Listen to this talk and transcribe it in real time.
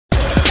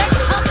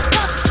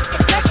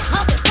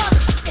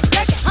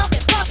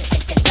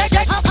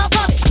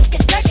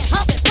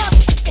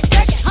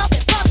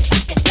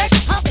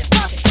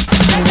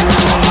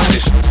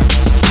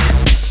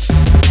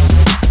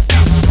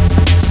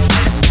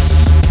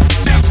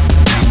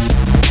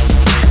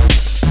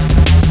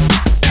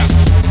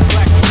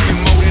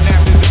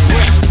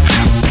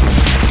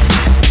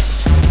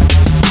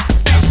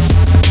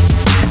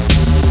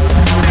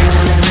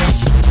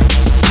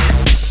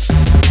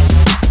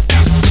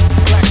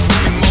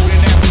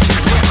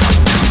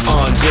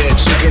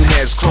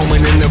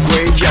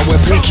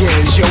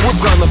weekends, yo, we've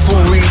gone the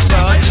full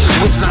retard.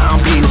 We're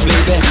zombies,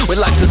 baby, we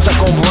like to suck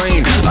on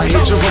brain. I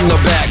hit you from the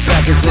back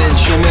is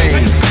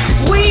inhumane.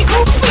 We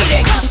group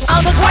feeding,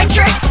 all this white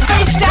trick,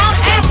 face down,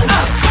 ass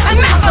up, and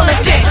mouth full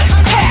of dick.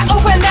 Tear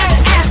open that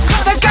ass,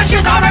 the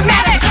gushers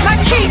automatic,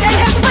 like Keith and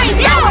his spleen,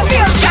 yo, I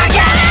feel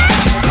gigantic.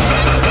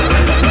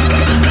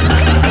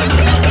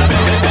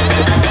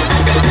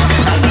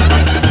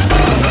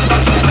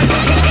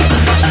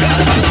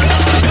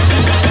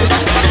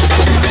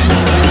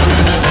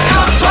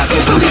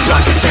 Booty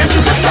blockers stand to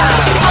the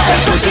side. All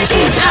that pussy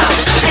teeth out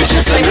and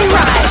just let me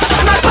ride.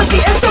 My pussy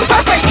is so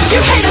perfect,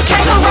 you haters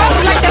can't go wrong.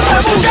 Like the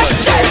purple dress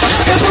says,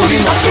 the booty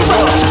must be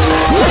rolled.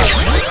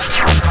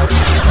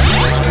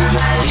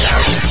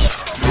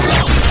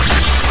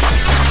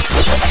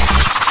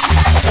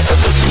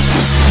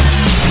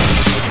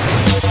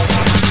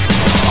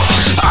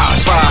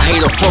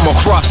 From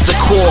across the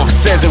corpse,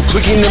 says I'm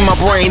clicking in my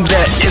brain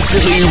that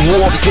instantly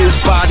warps his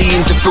body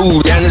into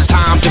food, and it's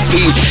time to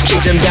feed.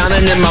 Chase him down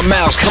and in my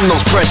mouth come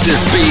those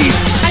precious beads.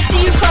 I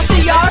see you cross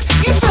the yard,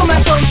 you feel my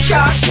phone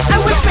chart.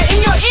 I whisper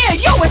in your ear,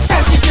 yo, it's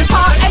time to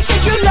depart. I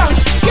take your lungs,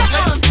 your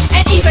arms,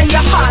 and even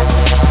your heart.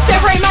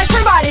 Separate my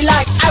twin body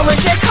like I was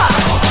a car.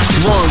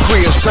 Run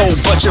free of soul,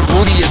 but your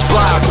booty is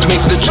blocked.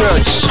 Make the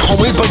judge,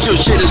 homie, but your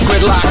shit is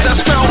gridlocked. That's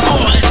spell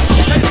boy.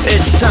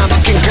 It's time to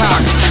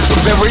concoct some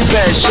very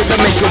bad shit that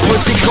make your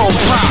pussy go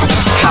pop.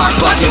 Cock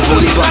blocking,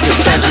 booty blocking,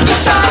 stand to the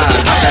side.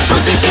 Pop that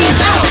pussy teeth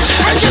out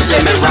and just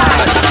let me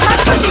ride. My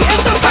pussy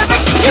is so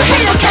perfect, your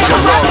haters can't go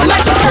wrong.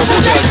 Like the purple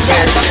dress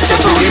says, the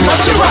booty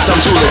must be rocked. I'm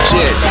too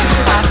legit.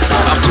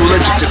 I'm too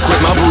legit to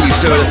quit, my booty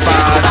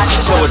certified.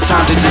 So it's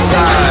time to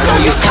decide. Oh,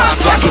 you cock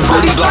blocking,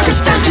 booty blocking,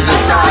 stand to the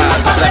side.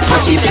 Pop that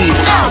pussy teeth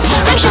out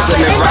and just let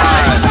me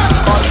ride.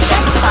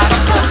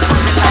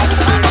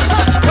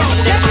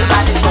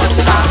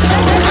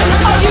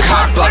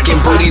 Cock blocking,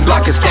 booty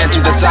blocking, stand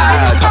to the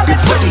side. Pop your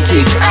pussy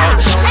teeth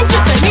out and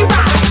just let me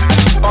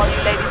ride. All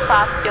you ladies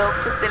pop your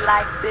pussy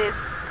like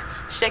this.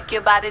 Shake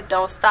your body,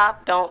 don't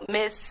stop, don't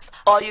miss.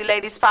 All you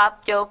ladies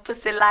pop your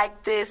pussy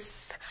like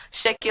this.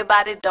 Shake your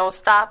body, don't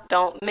stop,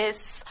 don't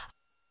miss.